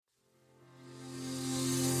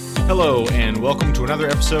Hello, and welcome to another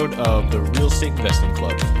episode of the Real Estate Investing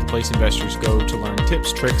Club, the place investors go to learn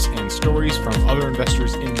tips, tricks, and stories from other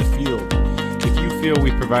investors in the field. If you feel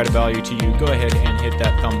we've provided value to you, go ahead and hit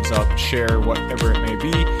that thumbs up, share whatever it may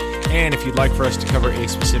be, and if you'd like for us to cover a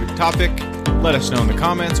specific topic, let us know in the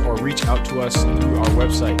comments or reach out to us through our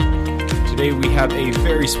website. Today we have a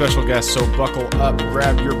very special guest, so buckle up,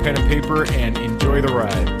 grab your pen and paper, and enjoy the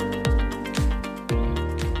ride.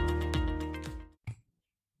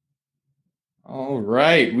 All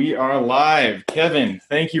right, we are live. Kevin,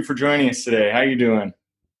 thank you for joining us today. How are you doing?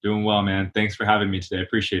 Doing well, man. Thanks for having me today. I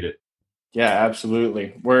appreciate it. Yeah,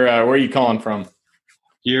 absolutely. Where are you calling from?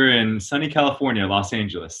 Here in sunny California, Los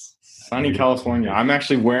Angeles. Sunny California. I'm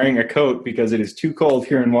actually wearing a coat because it is too cold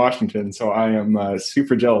here in Washington, so I am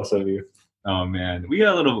super jealous of you. Oh, man. We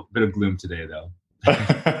got a little bit of gloom today, though.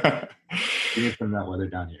 We get some of that weather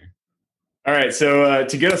down here. All right. So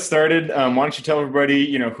to get us started, why don't you tell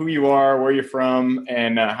everybody, who you are, where you're from,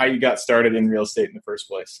 and how you got started in real estate in the first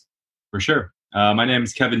place? For sure. My name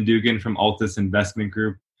is Kevin Dugan from Altus Investment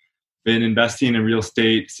Group. Been investing in real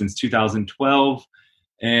estate since 2012,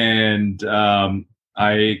 and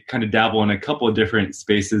I kind of dabble in a couple of different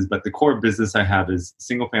spaces, but the core business I have is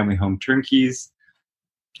single-family home turnkeys.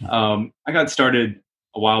 I got started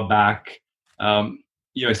a while back. I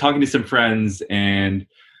was talking to some friends, and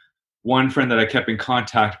one friend that I kept in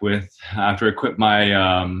contact with after I quit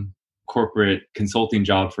my corporate consulting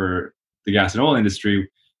job for the gas and oil industry,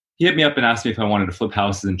 he hit me up and asked me if I wanted to flip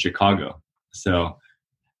houses in Chicago. So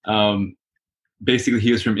basically,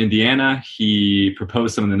 he was from Indiana. He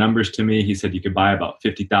proposed some of the numbers to me. He said you could buy about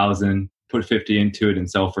 50,000, put 50 into it, and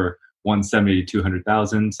sell for 170 to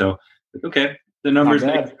 200,000. So, okay, the numbers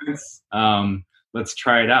make sense. Let's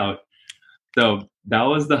try it out. So that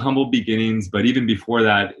was the humble beginnings. But even before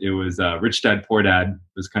that, it was Rich Dad, Poor Dad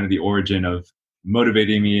was kind of the origin of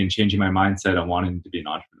motivating me and changing my mindset on wanting to be an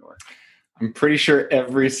entrepreneur. I'm pretty sure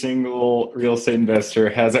every single real estate investor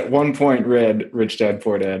has at one point read Rich Dad,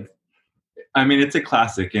 Poor Dad. I mean, it's a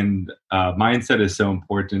classic, and mindset is so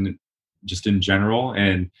important just in general.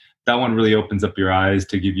 And that one really opens up your eyes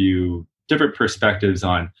to give you different perspectives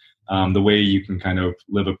on the way you can kind of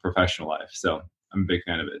live a professional life. So I'm a big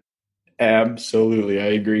fan of it. Absolutely. I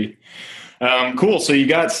agree. Cool. So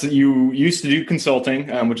you used to do consulting,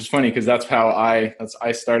 which is funny because that's how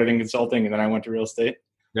I started in consulting, and then I went to real estate.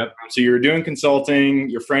 Yep. So you were doing consulting,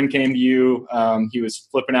 your friend came to you, he was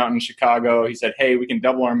flipping out in Chicago. He said, hey, we can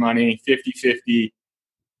double our money 50-50.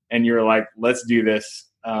 And you were like, let's do this.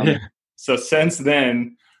 So since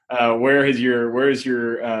then, where is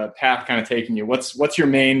your path kind of taking you? What's your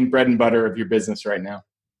main bread and butter of your business right now?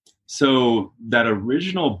 So that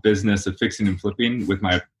original business of fixing and flipping with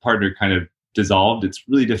my partner kind of dissolved. It's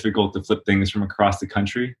really difficult to flip things from across the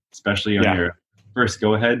country, especially on your first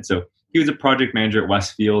go ahead. So he was a project manager at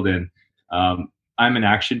Westfield, and I'm an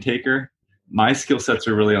action taker. My skill sets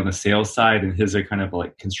are really on the sales side, and his are kind of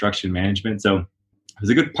like construction management. So it was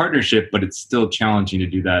a good partnership, but it's still challenging to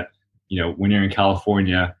do that, when you're in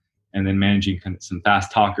California and then managing kind of some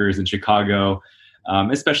fast talkers in Chicago.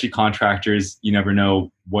 Especially contractors, you never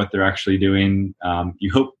know what they're actually doing.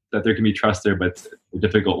 You hope that there can be trust there, but it's a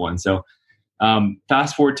difficult one. So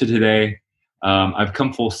fast forward to today, I've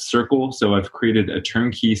come full circle. So I've created a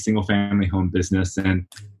turnkey single family home business. And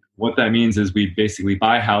what that means is we basically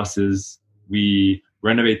buy houses, we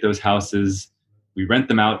renovate those houses, we rent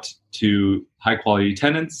them out to high quality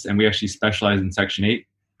tenants, and we actually specialize in Section 8.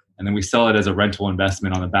 And then we sell it as a rental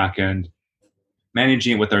investment on the back end,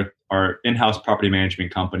 managing it with our in-house property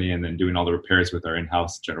management company, and then doing all the repairs with our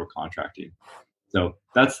in-house general contracting. So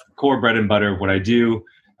that's the core bread and butter of what I do.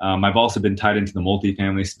 I've also been tied into the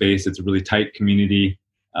multifamily space. It's a really tight community.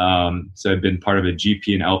 So I've been part of a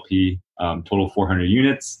GP and LP, total 400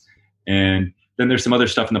 units. And then there's some other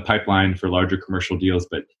stuff in the pipeline for larger commercial deals,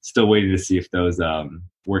 but still waiting to see if those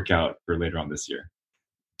work out for later on this year.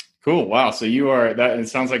 Cool. Wow. So it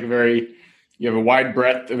sounds like you have a wide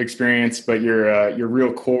breadth of experience, but your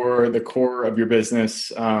real core, the core of your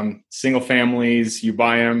business, single families, you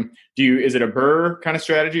buy them. Is it a BRRRR kind of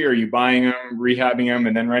strategy, or are you buying them, rehabbing them,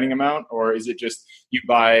 and then renting them out? Or is it just you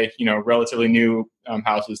buy, relatively new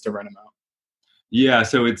houses to rent them out? Yeah.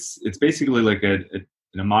 So it's basically like a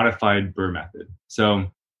modified BRRRR method. So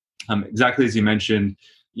exactly as you mentioned,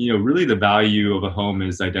 really the value of a home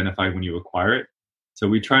is identified when you acquire it. So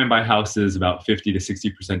we try and buy houses about 50 to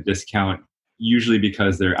 60% discount, usually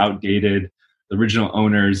because they're outdated. The original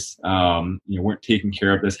owners, weren't taking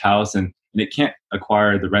care of this house, and it can't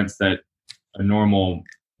acquire the rents that a normal,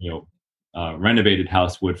 renovated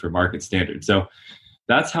house would for market standards. So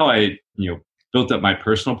that's how I, built up my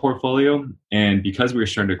personal portfolio. And because we were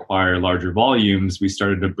starting to acquire larger volumes, we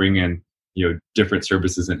started to bring in, different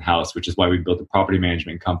services in-house, which is why we built a property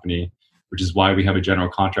management company, which is why we have a general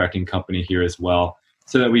contracting company here as well,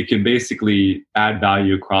 so that we can basically add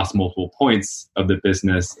value across multiple points of the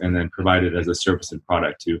business and then provide it as a service and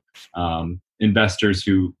product to investors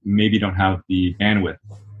who maybe don't have the bandwidth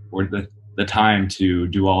or the time to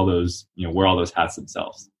do all those, wear all those hats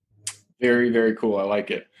themselves. Very, very cool. I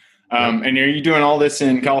like it. And are you doing all this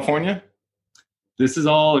in California? This is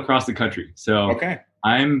all across the country. So okay.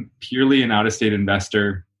 I'm purely an out-of-state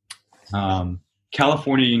investor.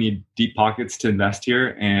 California, you need deep pockets to invest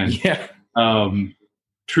here. And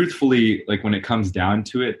truthfully, like when it comes down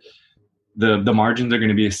to it, the margins are going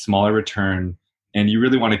to be a smaller return. And you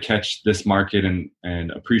really want to catch this market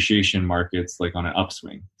and appreciation markets like on an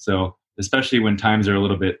upswing. So especially when times are a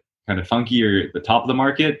little bit kind of funky or at the top of the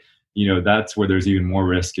market, that's where there's even more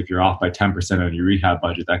risk. If you're off by 10% on your rehab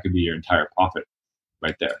budget, that could be your entire profit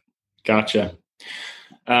right there. Gotcha.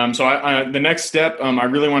 So the next step, I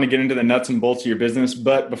really want to get into the nuts and bolts of your business.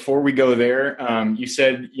 But before we go there, you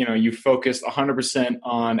said, you focused 100%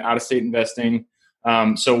 on out-of-state investing.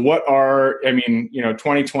 So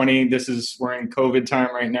 2020, we're in COVID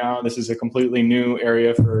time right now. This is a completely new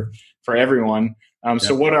area for everyone.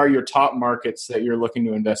 So what are your top markets that you're looking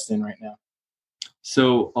to invest in right now?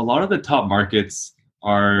 So a lot of the top markets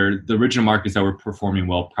are the original markets that were performing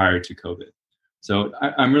well prior to COVID. So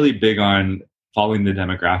I'm really big on following the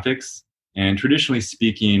demographics. And traditionally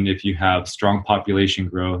speaking, if you have strong population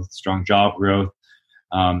growth, strong job growth,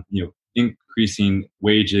 increasing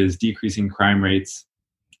wages, decreasing crime rates,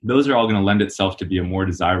 those are all going to lend itself to be a more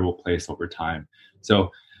desirable place over time.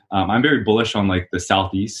 So I'm very bullish on like the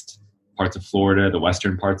Southeast parts of Florida, the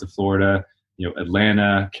Western parts of Florida,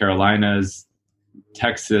 Atlanta, Carolinas,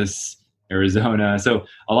 Texas, Arizona. So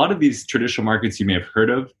a lot of these traditional markets you may have heard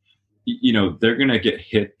of, they're going to get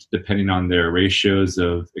hit depending on their ratios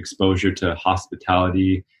of exposure to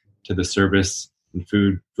hospitality, to the service and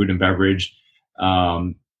food and beverage.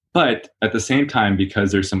 But at the same time,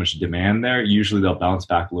 because there's so much demand there, usually they'll bounce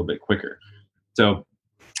back a little bit quicker. So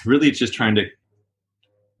really it's just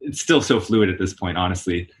it's still so fluid at this point,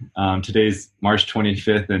 honestly. Today's March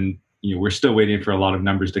 25th and we're still waiting for a lot of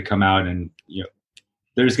numbers to come out, and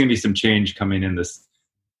there's going to be some change coming in this,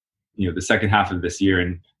 the second half of this year,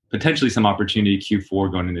 and potentially some opportunity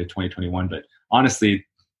Q4 going into 2021. But honestly,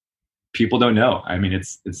 people don't know. I mean,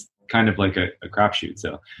 it's kind of like a crapshoot.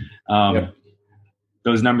 So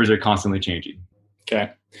those numbers are constantly changing.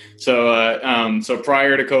 Okay. So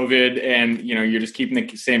prior to COVID and, you're just keeping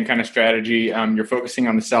the same kind of strategy. You're focusing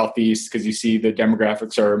on the Southeast because you see the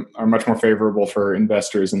demographics are much more favorable for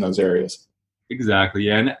investors in those areas. Exactly.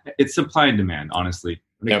 Yeah. And it's supply and demand, honestly.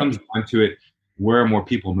 When it comes down to it, where are more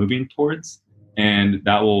people moving towards? And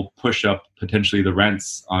that will push up potentially the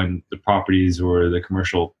rents on the properties or the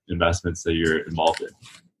commercial investments that you're involved in.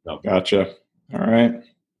 So. Gotcha. All right.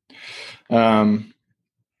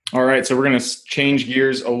 All right. So we're going to change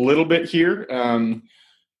gears a little bit here.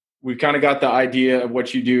 We've kind of got the idea of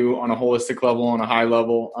what you do on a holistic level, on a high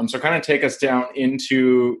level. So kind of take us down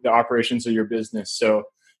into the operations of your business. So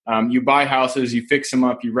you buy houses, you fix them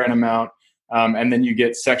up, you rent them out. And then you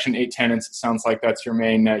get Section 8 tenants. It sounds like that's your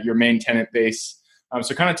main tenant base.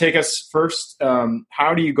 So kind of take us first.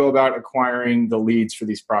 How do you go about acquiring the leads for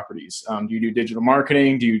these properties? Do you do digital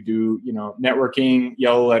marketing? Do you do networking,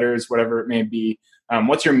 yellow letters, whatever it may be?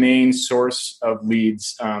 What's your main source of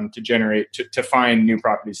leads to generate to find new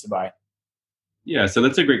properties to buy? Yeah, so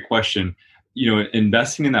that's a great question.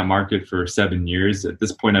 Investing in that market for 7 years, at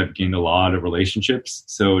this point, I've gained a lot of relationships.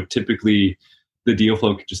 So typically, the deal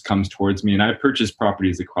flow just comes towards me, and I purchase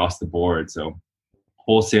properties across the board. So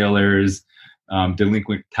wholesalers,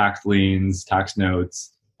 delinquent tax liens, tax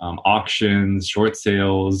notes, auctions, short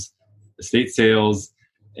sales, estate sales.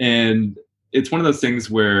 And it's one of those things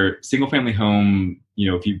where single family home,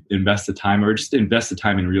 if you invest the time or just invest the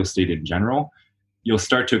time in real estate in general, you'll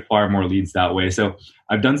start to acquire more leads that way. So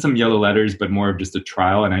I've done some yellow letters, but more of just a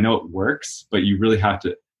trial. And I know it works, but you really have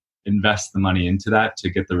to invest the money into that to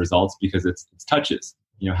get the results, because it's touches.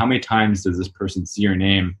 How many times does this person see your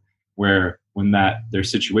name where when their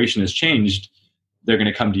situation has changed, they're going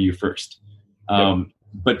to come to you first?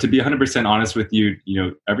 But to be 100% honest with you,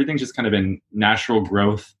 everything's just kind of in natural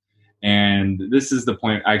growth. And this is the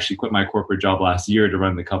point. I actually quit my corporate job last year to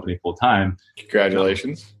run the company full time.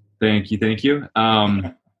 Congratulations. Thank you.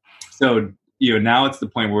 So, now it's the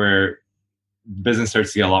point where business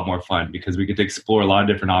starts to get a lot more fun, because we get to explore a lot of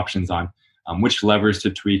different options on which levers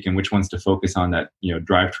to tweak and which ones to focus on that,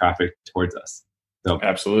 drive traffic towards us. So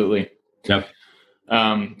absolutely. Yep.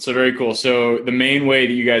 So very cool. So the main way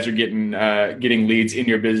that you guys are getting leads in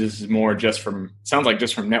your business is more sounds like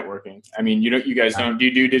just from networking. I mean, you guys do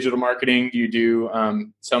you do digital marketing? Do you do,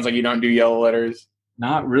 sounds like you don't do yellow letters.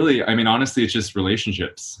 Not really. I mean, honestly, it's just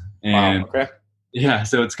relationships. And wow. Okay. yeah,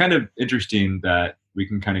 so it's kind of interesting that we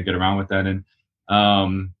can kind of get around with that. And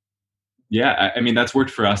yeah, I mean, that's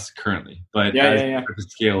worked for us currently, but as we start to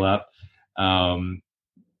scale up,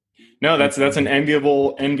 no, that's an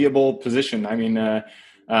enviable position. I mean,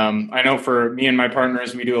 I know for me and my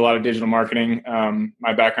partners, we do a lot of digital marketing.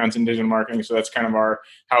 My background's in digital marketing, so that's kind of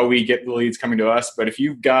how we get the leads coming to us. But if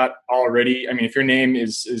you've got already, I mean, if your name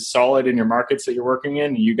is solid in your markets that you're working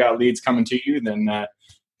in, and you got leads coming to you,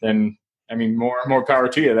 then I mean, more power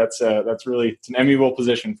to you. That's really, it's an enviable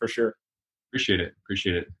position for sure. Appreciate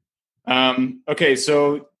it. Okay,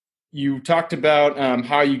 so you talked about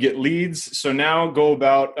how you get leads. So now go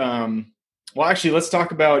about, well, actually, let's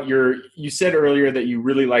talk about you said earlier that you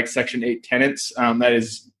really like Section 8 tenants. That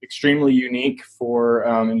is extremely unique for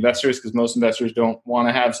investors because most investors don't want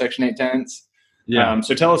to have Section 8 tenants. Yeah.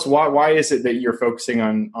 So tell us why is it that you're focusing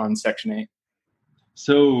on Section 8?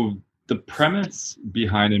 So the premise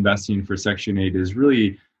behind investing for Section 8 is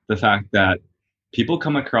really the fact that people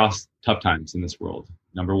come across tough times in this world,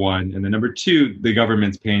 number one. And then number two, the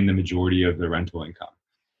government's paying the majority of the rental income.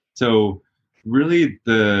 So really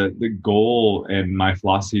the goal and my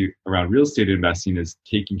philosophy around real estate investing is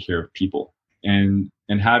taking care of people and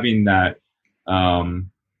having that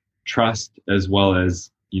trust as well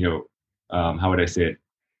as, how would I say it?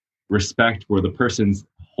 Respect where the person's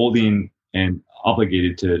holding and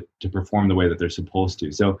obligated to perform the way that they're supposed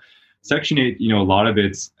to. So Section 8, a lot of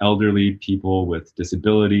it's elderly people with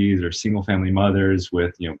disabilities or single family mothers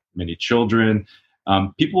with, many children,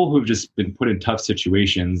 people who've just been put in tough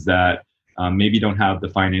situations that maybe don't have the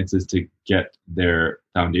finances to get their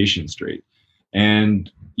foundation straight.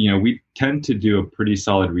 And, we tend to do a pretty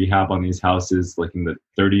solid rehab on these houses, like in the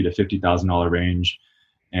 $30,000 to $50,000 range.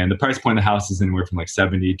 And the price point of the house is anywhere from like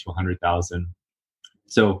 70 to 100,000.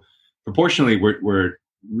 So proportionally, we're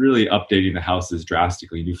really updating the houses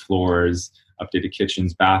drastically, new floors, updated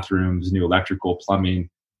kitchens, bathrooms, new electrical, plumbing,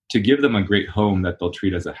 to give them a great home that they'll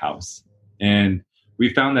treat as a house. And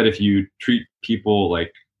we found that if you treat people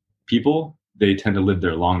like people, they tend to live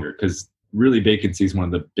there longer because really vacancy is one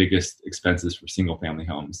of the biggest expenses for single family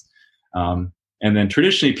homes. And then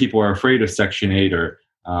traditionally people are afraid of Section 8 or,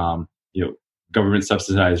 government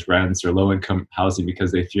subsidized rents or low income housing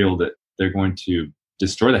because they feel that they're going to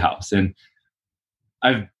destroy the house. And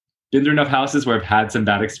I've been through enough houses where I've had some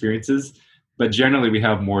bad experiences, but generally we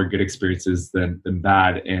have more good experiences than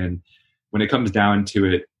bad. And when it comes down to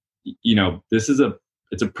it,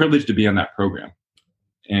 it's a privilege to be on that program.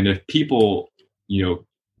 And if people,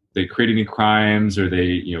 they create any crimes or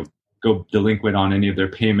they, go delinquent on any of their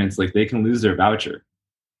payments, like they can lose their voucher.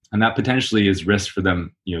 And that potentially is risk for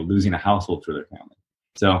them, losing a household for their family.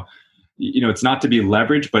 So, it's not to be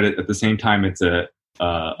leveraged, but at the same time, it's a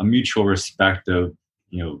mutual respect of,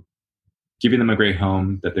 giving them a great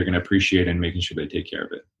home that they're going to appreciate and making sure they take care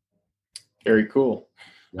of it. Very cool.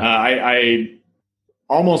 Yeah. I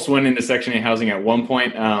almost went into Section 8 housing at one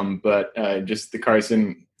point, but just the cards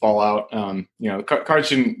didn't fall out. Cards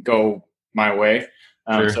didn't go my way.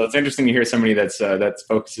 Sure. So it's interesting to hear somebody that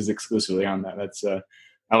focuses exclusively on that.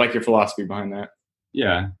 I like your philosophy behind that.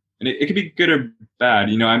 Yeah. And it could be good or bad.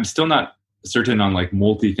 I'm still not certain on like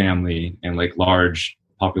multifamily and like large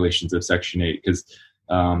populations of Section 8 because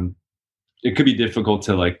it could be difficult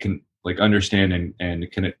to like understand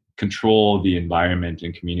and kind of control the environment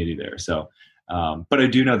and community there. So, but I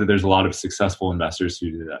do know that there's a lot of successful investors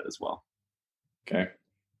who do that as well. Okay,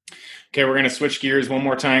 we're going to switch gears one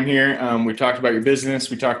more time here. We've talked about your business.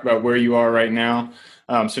 We talked about where you are right now.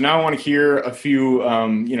 So now I want to hear a few,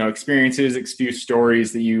 experiences, a few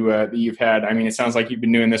stories that you've had. I mean, it sounds like you've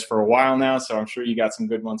been doing this for a while now, so I'm sure you got some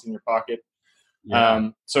good ones in your pocket. Yeah.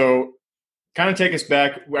 So kind of take us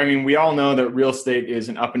back. I mean, we all know that real estate is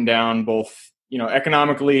an up and down, both,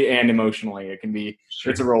 economically and emotionally. It can be,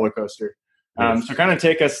 Sure. It's a roller coaster. So kind of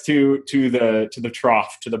take us to the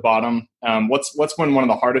trough, to the bottom. What's been one of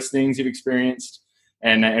the hardest things you've experienced,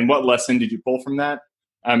 and what lesson did you pull from that?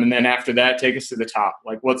 And then after that, take us to the top.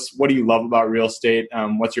 Like, what do you love about real estate?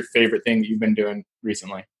 What's your favorite thing that you've been doing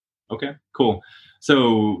recently? Okay, cool.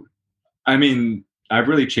 So, I mean, I've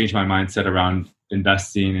really changed my mindset around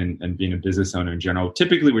investing and being a business owner in general.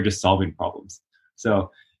 Typically, we're just solving problems.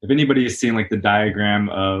 So if anybody has seen like the diagram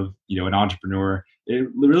of, an entrepreneur, it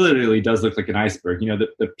really does look like an iceberg.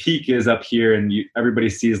 The peak is up here and everybody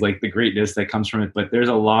sees like the greatness that comes from it, but there's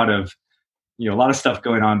a lot of stuff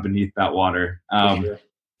going on beneath that water. Sure.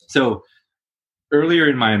 So earlier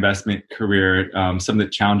in my investment career, some of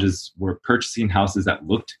the challenges were purchasing houses that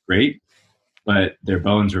looked great, but their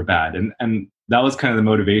bones were bad. And that was kind of the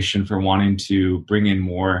motivation for wanting to bring in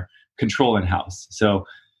more control in house. So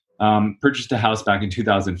purchased a house back in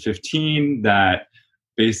 2015 that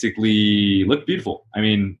basically looked beautiful. I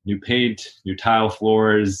mean, new paint, new tile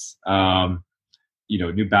floors,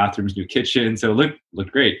 new bathrooms, new kitchen. So it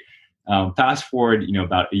looked great. Fast forward,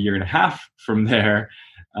 about a year and a half from there,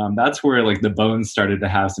 that's where like the bones started to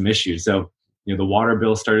have some issues. So, the water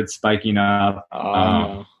bill started spiking up.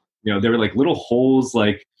 No. There were like little holes,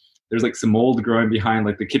 like there's like some mold growing behind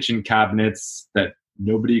like the kitchen cabinets that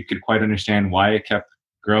nobody could quite understand why it kept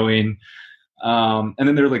growing. And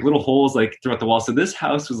then there were like little holes like throughout the wall. So this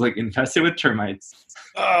house was like infested with termites.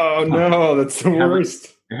 Oh no, that's the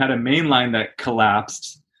worst. It had a main line that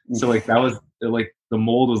collapsed. So like that was like the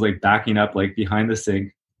mold was like backing up like behind the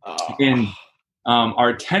sink. Oh. And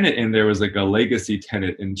our tenant in there was like a legacy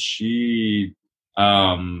tenant, and she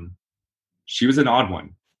was an odd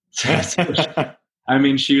one. I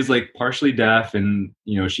mean, she was like partially deaf, and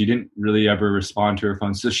she didn't really ever respond to her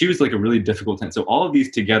phone. So she was like a really difficult tenant. So all of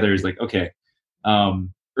these together is like, okay,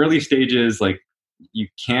 early stages, like you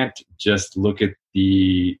can't just look at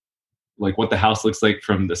what the house looks like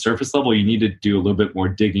from the surface level. You need to do a little bit more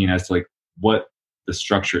digging as to like what the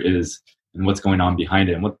structure is and what's going on behind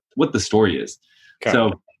it and what the story is. Okay.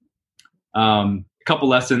 So a couple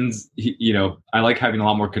lessons, I like having a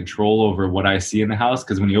lot more control over what I see in the house,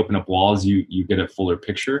 because when you open up walls, you get a fuller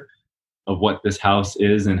picture of what this house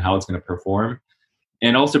is and how it's going to perform.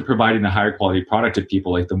 And also providing a higher quality product to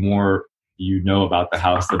people. Like the more you know about the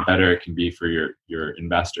house, the better it can be for your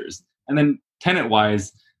investors. And then tenant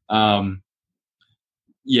wise, I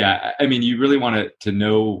mean, you really want to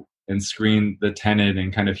know and screen the tenant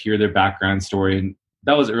and kind of hear their background story. And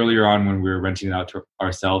that was earlier on when we were renting it out to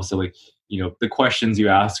ourselves. So like, the questions you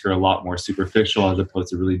ask are a lot more superficial as opposed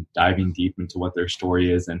to really diving deep into what their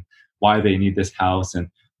story is and why they need this house and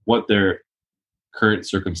what their current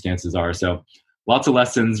circumstances are. So lots of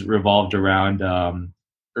lessons revolved around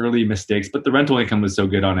early mistakes, but the rental income was so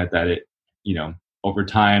good on it that it, over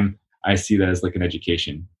time, I see that as like an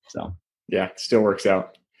education. So yeah, it still works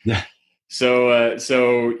out. Yeah. So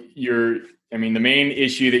the main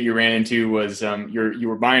issue that you ran into was you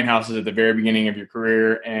were buying houses at the very beginning of your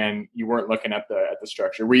career, and you weren't looking at the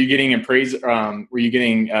structure. Were you getting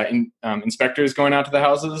inspectors going out to the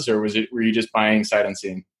houses, or were you just buying sight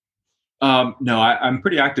unseen? No, I'm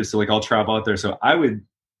pretty active, so like I'll travel out there, so I would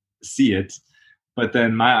see it, but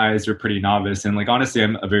then my eyes are pretty novice, and like honestly,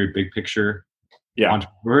 I'm a very big picture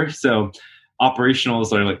entrepreneur, so operational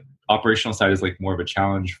side is like more of a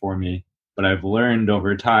challenge for me. But I've learned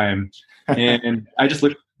over time, and I just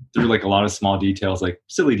look through like a lot of small details, like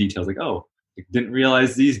silly details, like, oh, I didn't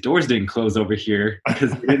realize these doors didn't close over here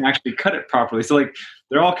because they didn't actually cut it properly. So like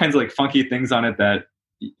there are all kinds of like funky things on it that,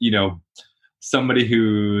 somebody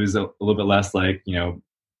who's a little bit less like,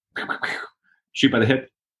 shoot by the hip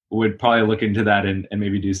would probably look into that and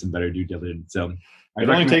maybe do some better due diligence. So it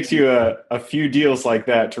only takes you a few deals like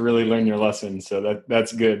that to really learn your lesson. So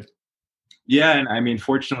that's good. Yeah. And I mean,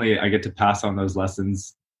 fortunately, I get to pass on those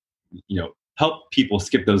lessons, help people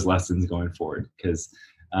skip those lessons going forward, because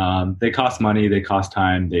they cost money, they cost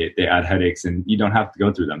time, they add headaches, and you don't have to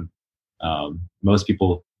go through them. Most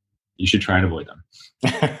people, you should try and avoid them.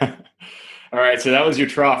 All right. So that was your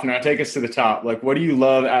trough. Now take us to the top. Like, what do you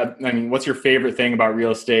love? What's your favorite thing about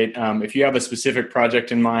real estate? If you have a specific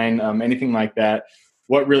project in mind, anything like that,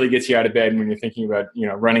 what really gets you out of bed when you're thinking about,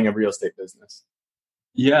 running a real estate business?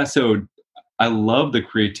 Yeah. So I love the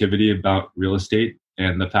creativity about real estate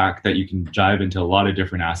and the fact that you can dive into a lot of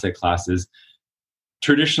different asset classes.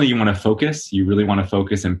 Traditionally, you want to focus. You really want to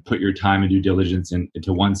focus and put your time and due diligence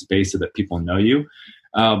into one space so that people know you.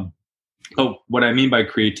 But what I mean by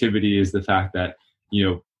creativity is the fact that,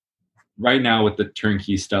 right now with the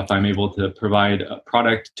turnkey stuff, I'm able to provide a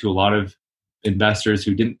product to a lot of investors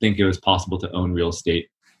who didn't think it was possible to own real estate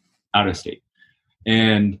out of state.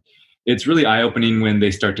 And it's really eye-opening when they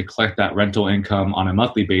start to collect that rental income on a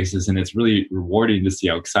monthly basis. And it's really rewarding to see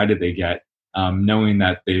how excited they get, knowing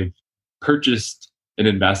that they've purchased an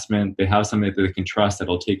investment, they have something that they can trust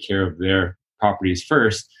that'll take care of their properties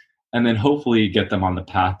first, and then hopefully get them on the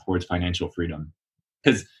path towards financial freedom.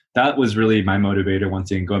 Because that was really my motivator. Once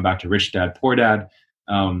again, going back to Rich Dad, Poor Dad,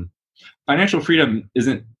 financial freedom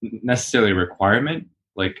isn't necessarily a requirement.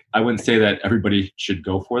 Like, I wouldn't say that everybody should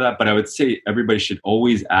go for that, but I would say everybody should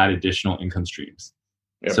always add additional income streams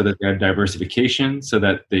so that they have diversification, so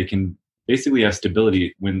that they can basically have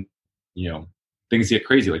stability when, things get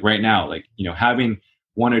crazy. Like right now, like, having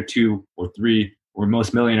 1 or 2 or 3 where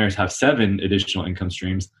most millionaires have 7 additional income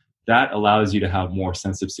streams, that allows you to have more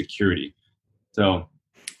sense of security. So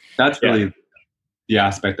that's really the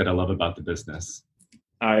aspect that I love about the business.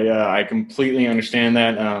 I completely understand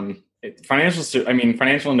that.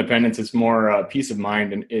 Financial independence is more peace of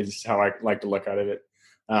mind, and is how I like to look at it.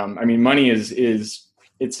 Money is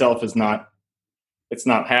itself is not, it's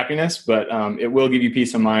not happiness, but it will give you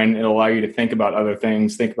peace of mind. It'll allow you to think about other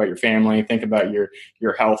things, think about your family, think about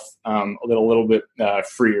your health a little bit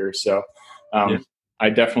freer. So I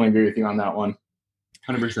definitely agree with you on that one.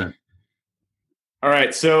 100%. All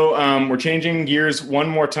right, so we're changing gears one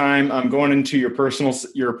more time. I'm going into your personal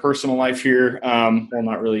life here. Well,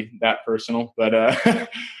 not really that personal, but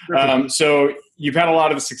so you've had a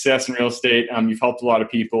lot of success in real estate. You've helped a lot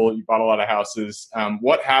of people. You bought a lot of houses.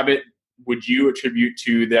 What habit would you attribute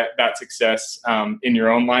to that success in your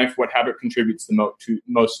own life? What habit contributes the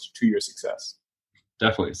most to your success?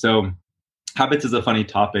 Definitely. So habits is a funny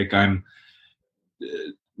topic. I'm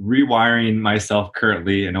rewiring myself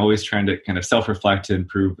currently and always trying to kind of self-reflect to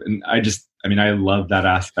improve. And I love that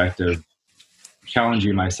aspect of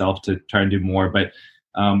challenging myself to try and do more. But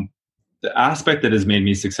the aspect that has made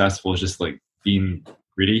me successful is just like being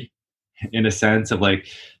gritty, in a sense of like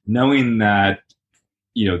knowing that,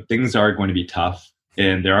 things are going to be tough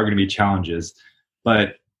and there are going to be challenges,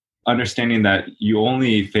 but understanding that you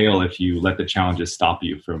only fail if you let the challenges stop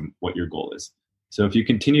you from what your goal is. So if you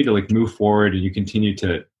continue to like move forward and you continue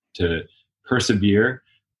to persevere,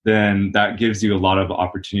 then that gives you a lot of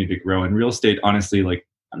opportunity to grow. In real estate, honestly, like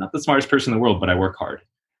I'm not the smartest person in the world, but I work hard.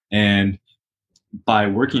 And by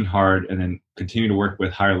working hard and then continue to work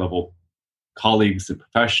with higher level colleagues and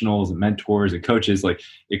professionals and mentors and coaches, like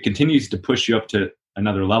it continues to push you up to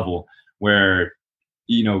another level where,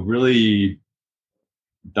 really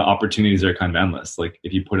the opportunities are kind of endless. Like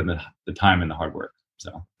if you put in the time and the hard work.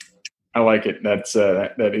 So I like it.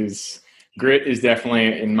 Grit is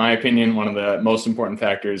definitely, in my opinion, one of the most important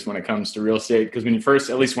factors when it comes to real estate. Because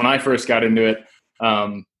when I first got into it,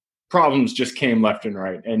 problems just came left and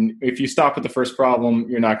right. And if you stop at the first problem,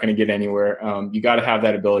 you're not going to get anywhere. You got to have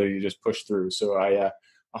that ability to just push through. So I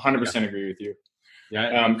 100% agree with you.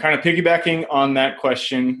 Yeah. Kind of piggybacking on that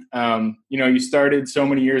question, you started so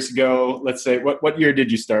many years ago. Let's say, what year did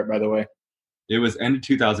you start, by the way? It was end of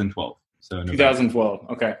 2012. So November.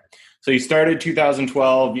 2012. Okay. So you started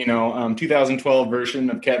 2012, 2012 version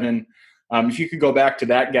of Kevin. If you could go back to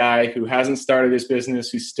that guy who hasn't started his business,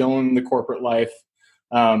 who's still in the corporate life,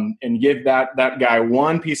 and give that guy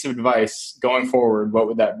one piece of advice going forward, what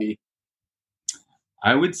would that be?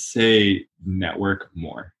 I would say network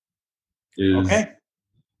more is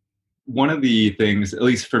one of the things, at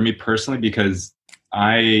least for me personally, because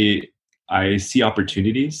I see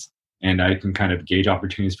opportunities and I can kind of gauge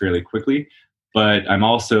opportunities fairly quickly. But I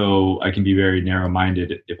can be very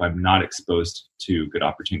narrow-minded if I'm not exposed to good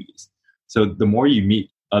opportunities. So the more you meet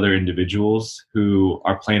other individuals who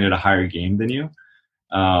are playing at a higher game than you,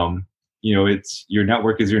 it's your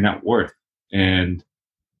network is your net worth. And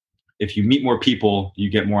if you meet more people, you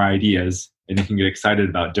get more ideas and you can get excited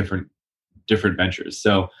about different ventures.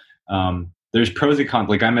 So there's pros and cons.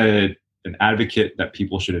 Like I'm an advocate that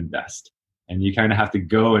people should invest. And you kind of have to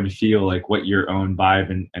go and feel like what your own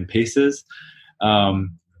vibe and pace is.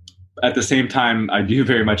 At the same time, I do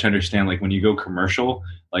very much understand like when you go commercial,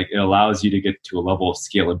 like it allows you to get to a level of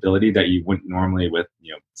scalability that you wouldn't normally with,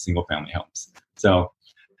 single family homes. So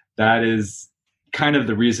that is kind of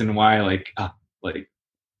the reason why like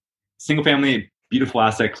single family, beautiful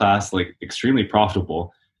asset class, like extremely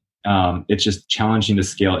profitable. It's just challenging to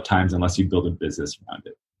scale at times unless you build a business around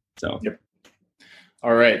it. So, yep.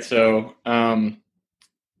 All right. So,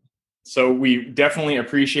 so we definitely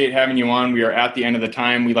appreciate having you on. We are at the end of the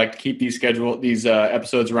time. We like to keep these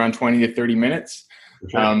episodes around 20 to 30 minutes.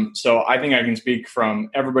 Sure. So I think I can speak from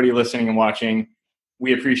everybody listening and watching.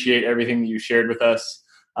 We appreciate everything that you shared with us.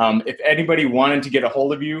 If anybody wanted to get a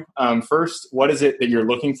hold of you, first, what is it that you're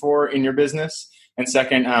looking for in your business? And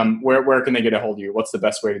second, where can they get a hold of you? What's the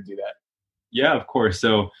best way to do that? Yeah, of course.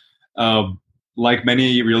 So, like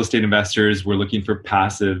many real estate investors, we're looking for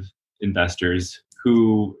passive investors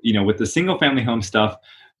who, with the single family home stuff,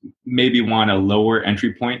 maybe want a lower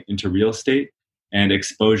entry point into real estate and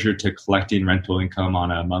exposure to collecting rental income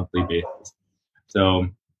on a monthly basis. So,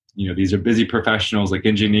 these are busy professionals like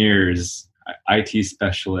engineers, IT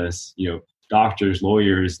specialists, doctors,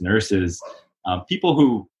 lawyers, nurses, people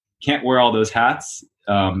who can't wear all those hats,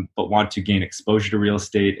 but want to gain exposure to real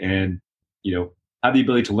estate and, have the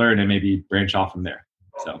ability to learn and maybe branch off from there.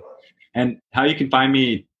 So, and how you can find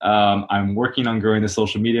me, I'm working on growing the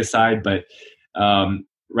social media side, but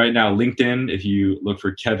right now, LinkedIn, if you look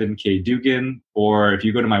for Kevin K. Dugan, or if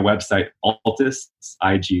you go to my website, Altus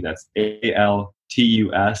IG, that's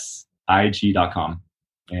ALTUSIG.com,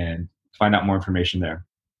 and find out more information there.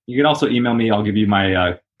 You can also email me. I'll give you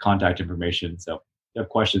my contact information. So if you have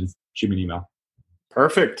questions, shoot me an email.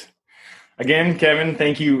 Perfect. Again, Kevin,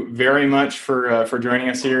 thank you very much for joining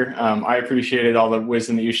us here. I appreciated all the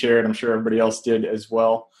wisdom that you shared. I'm sure everybody else did as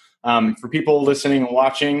well. For people listening and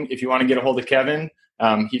watching, if you want to get a hold of Kevin,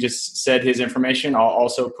 he just said his information. I'll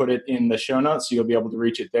also put it in the show notes, so you'll be able to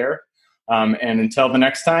reach it there. And until the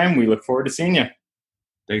next time, we look forward to seeing you.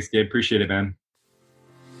 Thanks, Gabe. Appreciate it, man.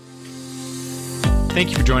 Thank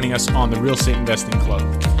you for joining us on the Real Estate Investing Club.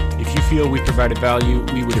 If you feel we provided value,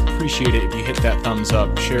 we would appreciate it if you hit that thumbs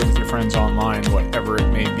up, share it with your friends online, whatever it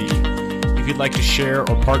may be. If you'd like to share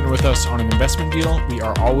or partner with us on an investment deal, we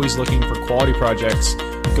are always looking for quality projects.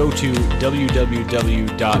 Go to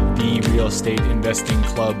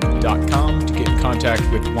www.therealestateinvestingclub.com to get in contact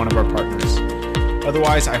with one of our partners.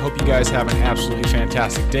 Otherwise, I hope you guys have an absolutely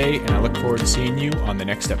fantastic day, and I look forward to seeing you on the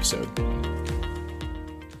next episode.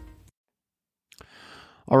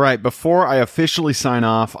 All right, before I officially sign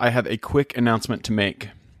off, I have a quick announcement to make.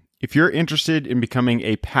 If you're interested in becoming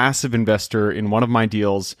a passive investor in one of my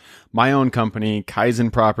deals, my own company, Kaizen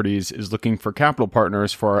Properties, is looking for capital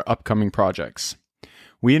partners for our upcoming projects.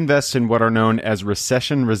 We invest in what are known as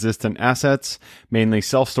recession-resistant assets, mainly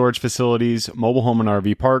self-storage facilities, mobile home and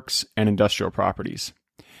RV parks, and industrial properties.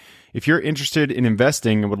 If you're interested in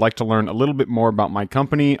investing and would like to learn a little bit more about my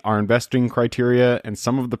company, our investing criteria, and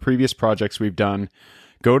some of the previous projects we've done,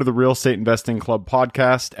 go to the Real Estate Investing Club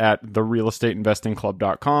podcast at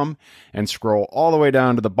therealestateinvestingclub.com and scroll all the way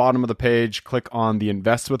down to the bottom of the page. Click on the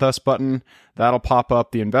Invest With Us button. That'll pop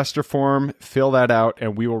up the investor form. Fill that out,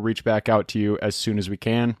 and we will reach back out to you as soon as we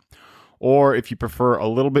can. Or if you prefer a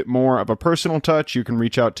little bit more of a personal touch, you can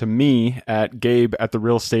reach out to me at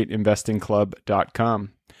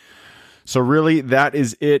gabe@therealestateinvestingclub.com. So really, that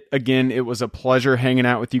is it. Again, it was a pleasure hanging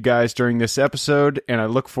out with you guys during this episode, and I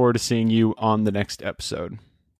look forward to seeing you on the next episode.